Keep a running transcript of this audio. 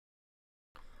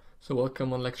So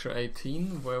welcome on lecture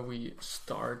 18, where we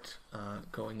start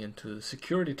going into the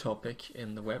security topic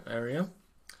in the web area.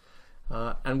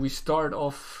 And we start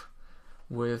off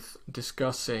with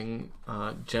discussing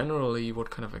generally what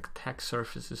kind of attack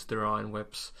surfaces there are in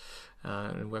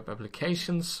web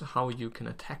applications, how you can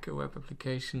attack a web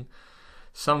application,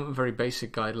 some very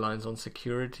basic guidelines on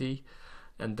security,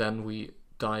 and then we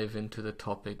dive into the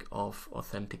topic of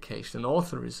authentication and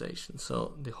authorization.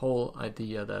 So the whole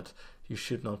idea that you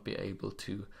should not be able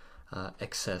to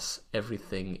access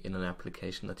everything in an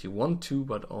application that you want to,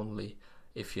 but only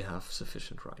if you have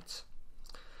sufficient rights.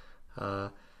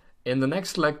 In the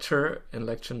next lecture, in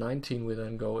lecture 19, we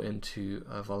then go into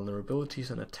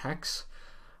vulnerabilities and attacks,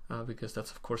 because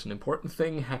that's of course an important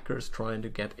thing. Hackers trying to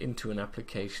get into an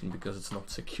application because it's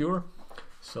not secure.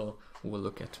 So we'll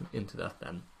look into that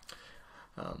then.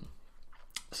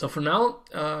 So for now,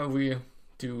 we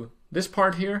do this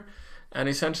part here, and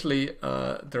essentially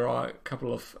there are a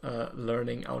couple of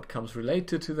learning outcomes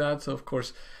related to that. So of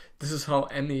course, this is how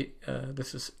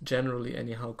this is generally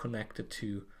anyhow connected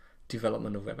to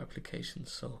development of web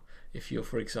applications. So if you're,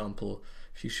 for example,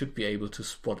 if you should be able to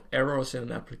spot errors in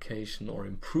an application or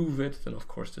improve it, then of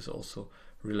course this also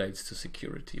relates to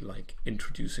security, like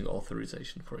introducing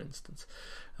authorization, for instance.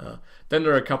 Then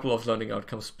there are a couple of learning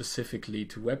outcomes specifically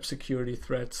to web security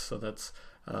threats, so that's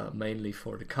mainly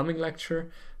for the coming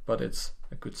lecture, but it's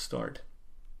a good start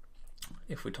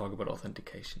if we talk about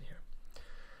authentication here.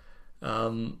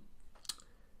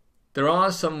 There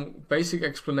are some basic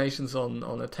explanations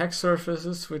on attack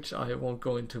surfaces, which I won't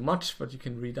go into much, but you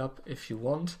can read up if you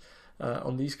want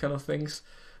on these kind of things.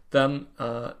 Then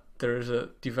there is a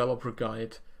developer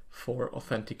guide for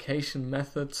authentication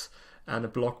methods and a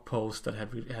blog post that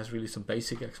has really some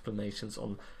basic explanations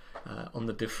on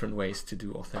the different ways to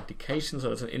do authentication.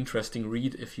 So it's an interesting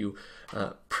read if you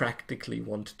practically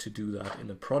want to do that in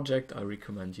a project. I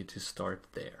recommend you to start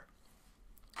there.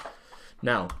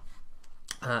 Now,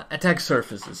 attack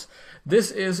surfaces.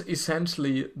 This is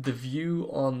essentially the view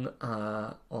on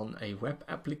a web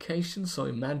application. So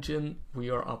imagine we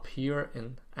are up here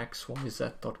in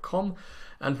xyz.com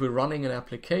and we're running an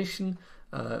application.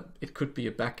 It could be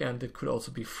a backend, it could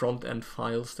also be front-end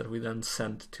files that we then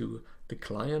send to the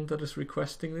client that is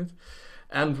requesting it.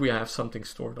 And we have something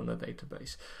stored on a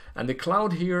database. And the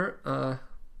cloud here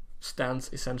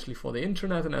stands essentially for the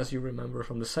internet, and as you remember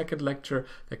from the second lecture,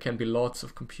 there can be lots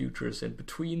of computers in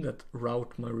between that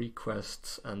route my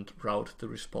requests and route the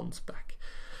response back.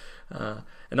 And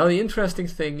now the interesting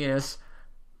thing is,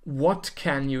 what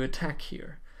can you attack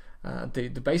here? The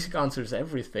basic answer is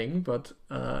everything, but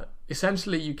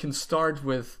essentially you can start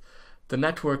with the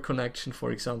network connection.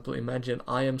 For example, imagine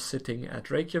I am sitting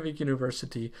at Reykjavik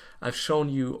University. I've shown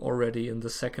you already in the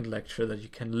second lecture that you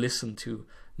can listen to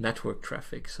network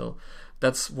traffic. So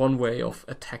that's one way of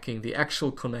attacking the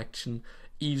actual connection,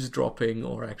 eavesdropping,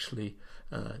 or actually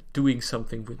doing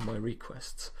something with my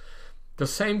requests. The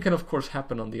same can of course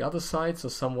happen on the other side. So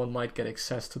someone might get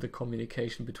access to the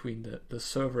communication between the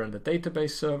server and the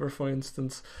database server, for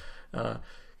instance,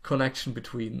 connection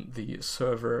between the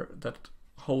server that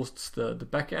hosts the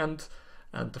backend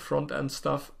and the front end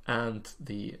stuff and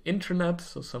the internet.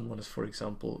 So someone is, for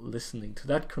example, listening to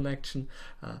that connection.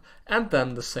 And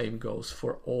then the same goes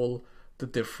for all the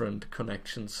different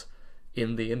connections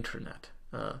in the internet.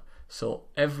 So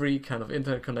every kind of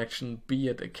internet connection, be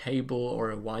it a cable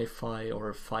or a Wi-Fi or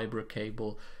a fiber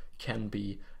cable, can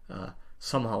be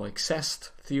somehow accessed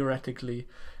theoretically,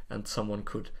 and someone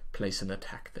could place an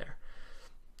attack there.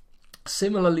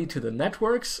 Similarly to the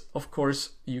networks, of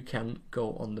course, you can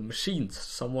go on the machines.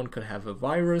 Someone could have a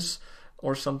virus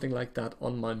or something like that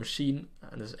on my machine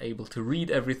and is able to read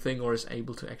everything, or is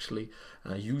able to actually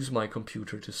use my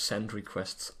computer to send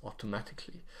requests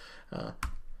automatically.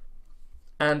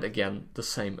 And again, the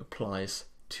same applies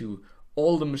to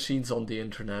all the machines on the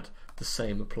internet. The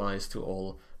same applies to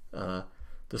all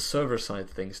the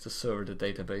server-side things, the server, the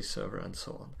database server, and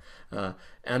so on.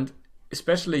 And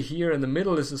especially here in the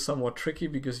middle, this is somewhat tricky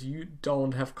because you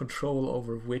don't have control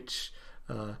over which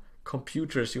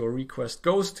computers your request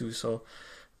goes to. So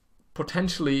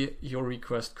potentially your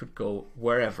request could go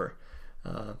wherever,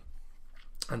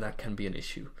 and that can be an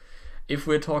issue. If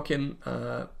we're talking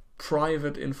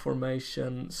private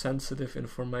information, sensitive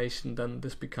information, then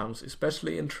this becomes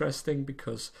especially interesting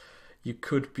because you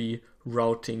could be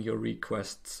routing your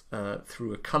requests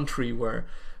through a country where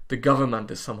the government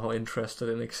is somehow interested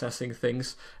in accessing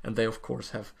things, and they of course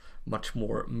have much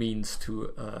more means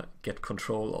to get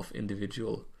control of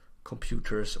individual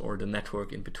computers or the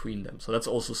network in between them. So that's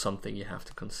also something you have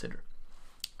to consider.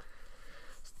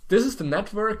 this is the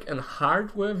network and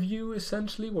hardware view,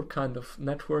 essentially, what kind of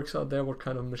networks are there, what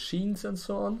kind of machines and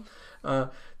so on.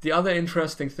 The other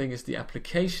interesting thing is the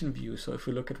application view. So if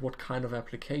we look at what kind of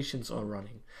applications are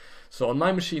running. So on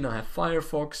my machine I have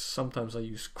Firefox, sometimes I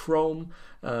use Chrome,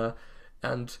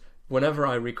 and whenever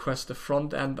I request a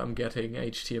front end I'm getting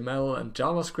HTML and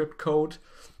JavaScript code.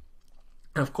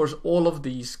 And of course all of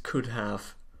these could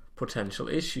have potential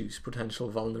issues,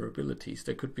 potential vulnerabilities.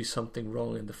 There could be something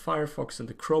wrong in the Firefox and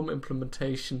the Chrome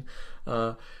implementation.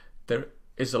 There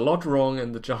is a lot wrong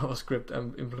in the JavaScript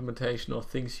implementation, or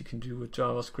things you can do with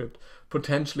JavaScript.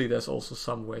 Potentially there's also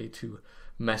some way to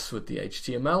mess with the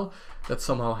HTML that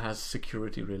somehow has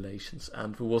security relations,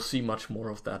 and we will see much more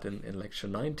of that in lecture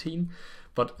 19.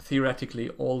 But theoretically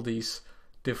all these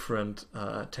different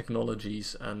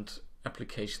technologies and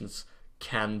applications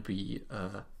can be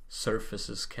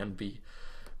surfaces, can be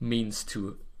means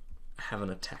to have an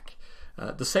attack.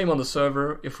 The same on the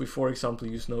server. If we, for example,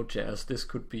 use Node.js, this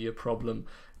could be a problem.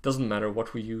 It doesn't matter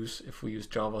what we use. If we use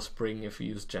Java Spring, if we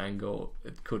use Django,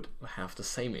 it could have the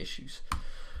same issues.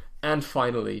 And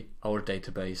finally, our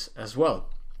database as well.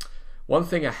 One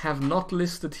thing I have not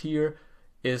listed here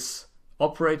is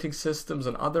operating systems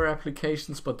and other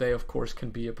applications, but they of course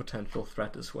can be a potential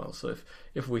threat as well. So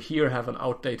if we here have an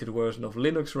outdated version of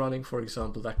Linux running, for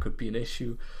example, that could be an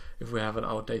issue. If we have an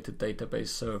outdated database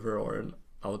server or an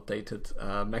outdated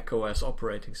macOS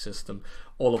operating system,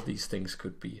 all of these things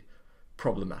could be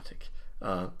problematic.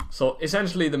 So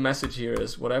essentially the message here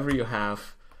is whatever you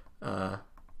have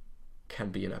can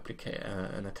be an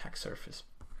attack surface.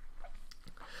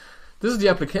 This is the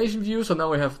application view. So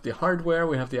now we have the hardware,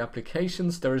 we have the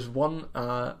applications. There is one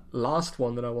last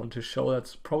one that I want to show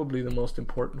that's probably the most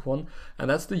important one, and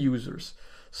that's the users.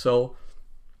 So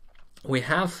we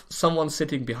have someone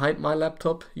sitting behind my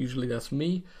laptop, usually that's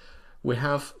me. We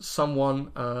have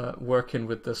someone working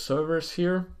with the servers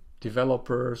here,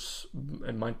 developers,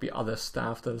 it might be other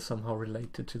staff that is somehow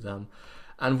related to them.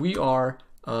 And we are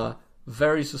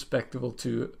very susceptible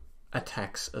to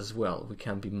attacks as well. We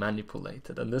can be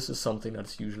manipulated, and this is something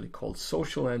that's usually called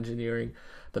social engineering.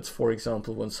 That's, for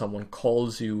example, when someone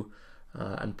calls you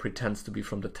and pretends to be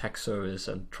from the tech service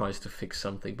and tries to fix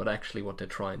something, but actually what they're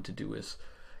trying to do is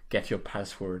get your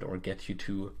password or get you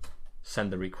to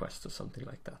send a request or something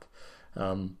like that.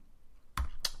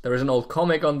 There is an old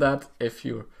comic on that if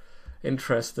you're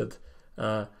interested,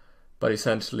 but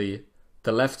essentially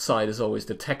the left side is always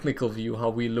the technical view, how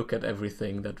we look at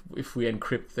everything, that if we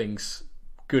encrypt things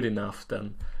good enough,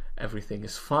 then everything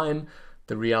is fine.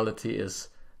 The reality is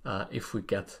if we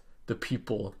get the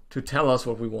people to tell us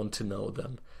what we want to know,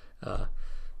 then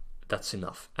that's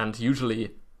enough. And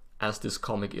usually, as this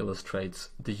comic illustrates,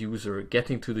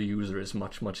 getting to the user is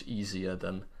much, much easier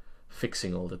than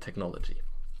fixing all the technology.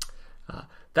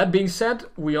 That being said,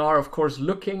 we are of course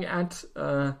looking at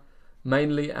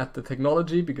mainly at the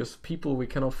technology, because people we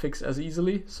cannot fix as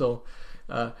easily. So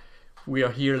we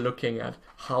are here looking at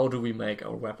how do we make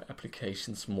our web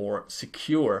applications more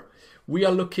secure. We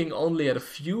are looking only at a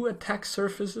few attack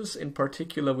surfaces. In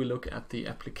particular, we look at the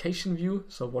application view.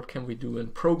 So what can we do in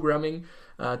programming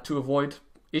to avoid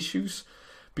issues?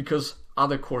 Because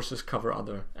other courses cover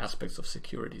other aspects of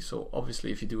security. So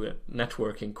obviously if you do a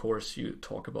networking course, you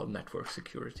talk about network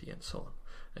security and so on.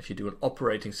 If you do an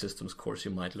operating systems course,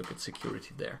 you might look at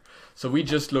security there. So we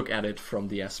just look at it from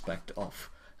the aspect of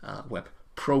web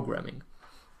programming.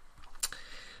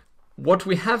 What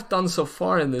we have done so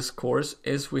far in this course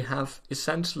is we have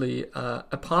essentially,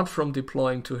 apart from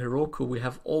deploying to Heroku, we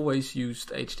have always used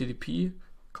HTTP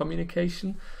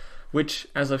communication, which,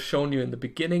 as I've shown you in the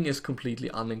beginning, is completely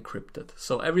unencrypted.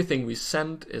 So everything we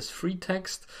send is free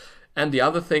text. And the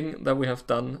other thing that we have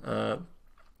done,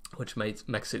 which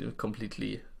makes it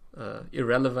completely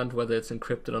irrelevant whether it's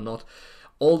encrypted or not,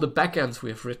 all the backends we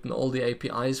have written, all the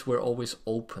APIs were always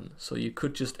open. So you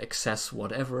could just access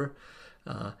whatever.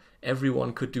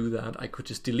 Everyone could do that. I could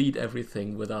just delete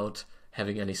everything without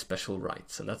having any special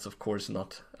rights. And that's of course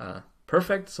not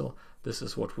perfect. So this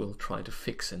is what we'll try to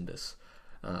fix in this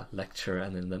lecture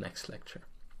and in the next lecture.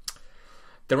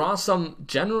 There are some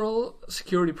general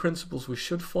security principles we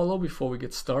should follow before we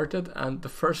get started. And the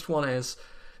first one is,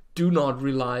 do not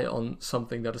rely on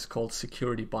something that is called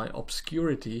security by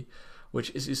obscurity, which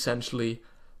is essentially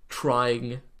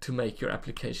trying to make your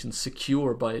application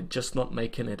secure by just not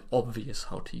making it obvious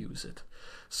how to use it.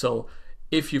 So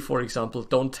if you, for example,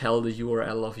 don't tell the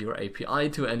URL of your API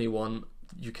to anyone,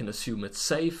 you can assume it's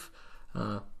safe.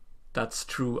 That's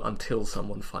true until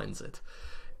someone finds it.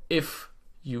 If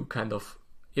you kind of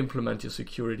implement your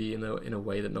security in a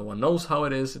way that no one knows how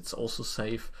it is, it's also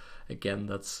safe. Again,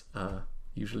 that's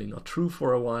usually not true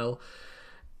for a while.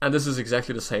 And this is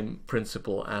exactly the same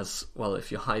principle as, well,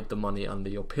 if you hide the money under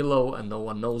your pillow and no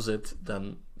one knows it,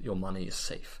 then your money is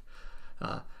safe.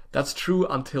 That's true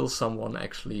until someone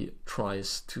actually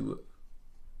tries to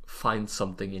find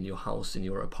something in your house, in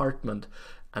your apartment,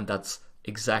 and that's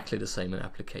exactly the same in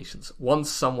applications. Once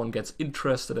someone gets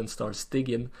interested and starts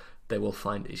digging, they will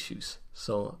find issues.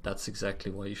 So that's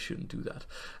exactly why you shouldn't do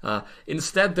that.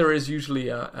 Instead, there is usually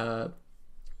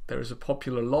there is a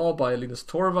popular law by Linus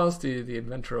Torvalds, the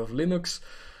inventor of Linux,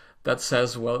 that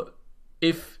says, well,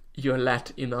 if you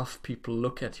let enough people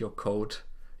look at your code,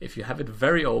 if you have it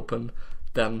very open,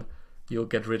 then you'll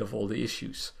get rid of all the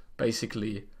issues.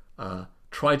 Basically,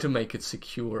 try to make it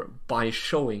secure by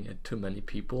showing it to many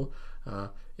people.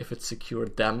 If it's secure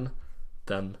then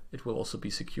it will also be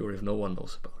secure if no one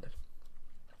knows about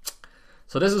it.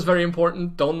 So this is very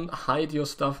important. Don't hide your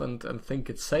stuff and think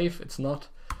it's safe. It's not.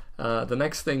 The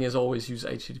next thing is always use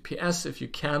HTTPS if you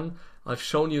can. I've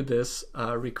shown you this.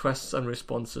 Requests and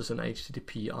responses in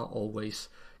HTTP are always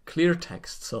clear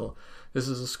text. So this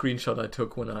is a screenshot I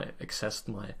took when I accessed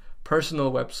my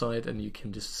personal website, and you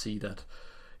can just see that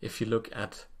if you look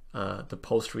at the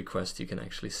post request, you can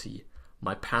actually see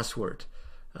my password.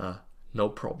 No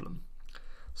problem.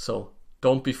 So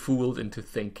don't be fooled into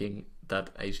thinking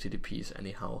that HTTP is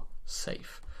anyhow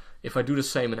safe. If I do the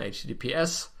same in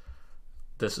HTTPS,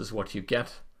 this is what you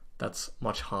get. That's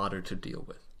much harder to deal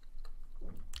with.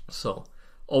 So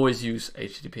always use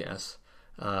HTTPS.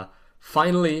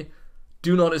 Finally,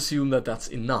 do not assume that that's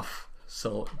enough.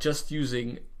 So just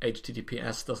using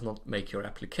HTTPS does not make your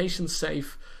application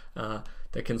safe.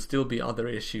 There can still be other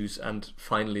issues, and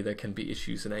finally there can be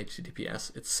issues in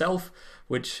HTTPS itself,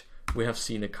 which we have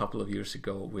seen a couple of years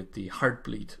ago with the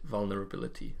Heartbleed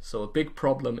vulnerability. So a big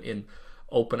problem in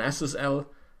OpenSSL,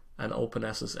 and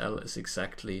OpenSSL is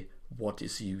exactly what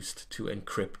is used to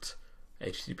encrypt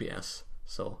HTTPS.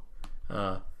 So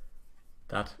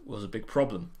that was a big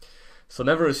problem. So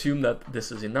never assume that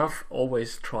this is enough.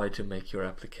 Always try to make your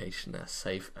application as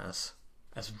safe as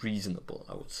reasonable,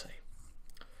 I would say.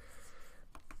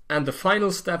 And the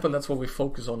final step, and that's what we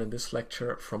focus on in this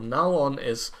lecture from now on,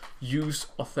 is use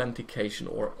authentication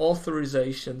or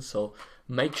authorization. So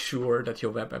make sure that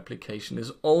your web application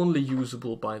is only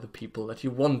usable by the people that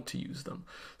you want to use them.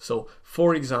 So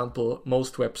for example,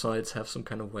 most websites have some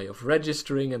kind of way of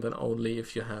registering, and then only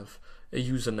if you have a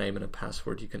username and a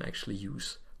password you can actually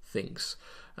use things.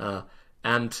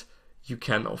 And you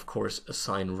can of course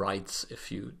assign rights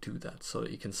if you do that. So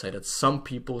you can say that some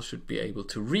people should be able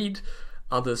to read,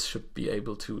 others should be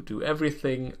able to do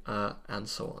everything, and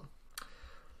so on.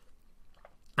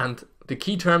 And the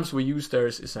key terms we use there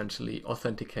is essentially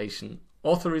authentication,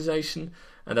 authorization,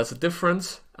 and that's a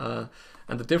difference. And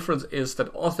the difference is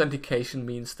that authentication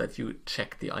means that you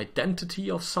check the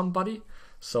identity of somebody.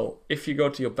 So if you go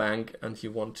to your bank and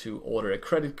you want to order a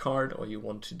credit card, or you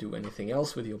want to do anything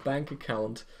else with your bank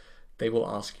account, they will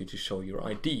ask you to show your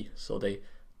ID. So they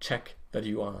check that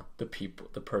you are the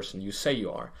person you say you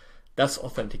are. That's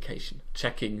authentication,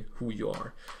 checking who you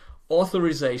are.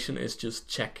 Authorization is just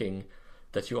checking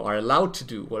that you are allowed to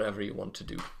do whatever you want to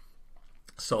do.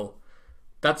 So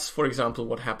that's, for example,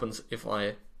 what happens if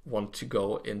I want to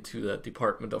go into the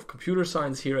Department of Computer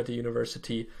Science here at the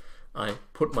university. I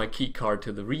put my key card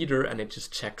to the reader and it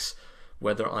just checks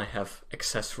whether I have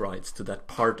access rights to that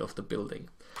part of the building.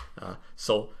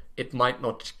 So it might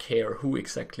not care who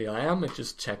exactly I am, it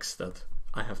just checks that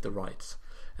I have the rights.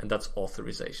 And that's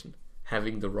authorization,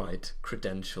 having the right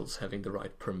credentials, having the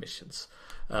right permissions.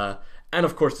 And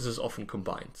of course this is often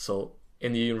combined. So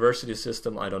in the university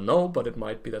system, I don't know, but it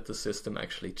might be that the system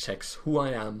actually checks who I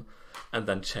am and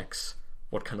then checks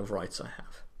what kind of rights I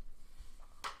have.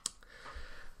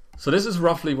 So this is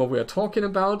roughly what we are talking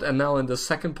about, and now in the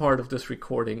second part of this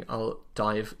recording I'll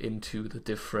dive into the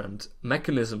different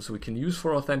mechanisms we can use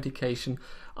for authentication.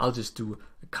 I'll just do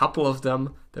a couple of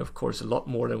them. There are of course a lot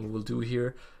more than we will do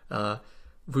here.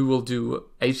 We will do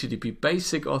HTTP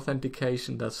basic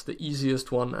authentication, that's the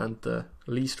easiest one and the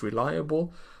least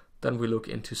reliable. Then we look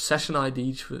into session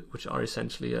IDs, which are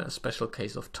essentially a special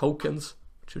case of tokens,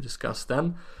 which we discussed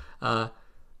then.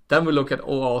 Then we look at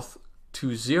OAuth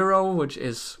 2.0, which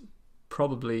is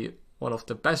probably one of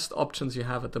the best options you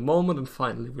have at the moment. And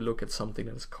finally, we look at something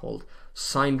that is called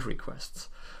signed requests.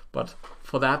 But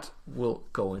for that, we'll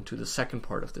go into the second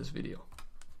part of this video.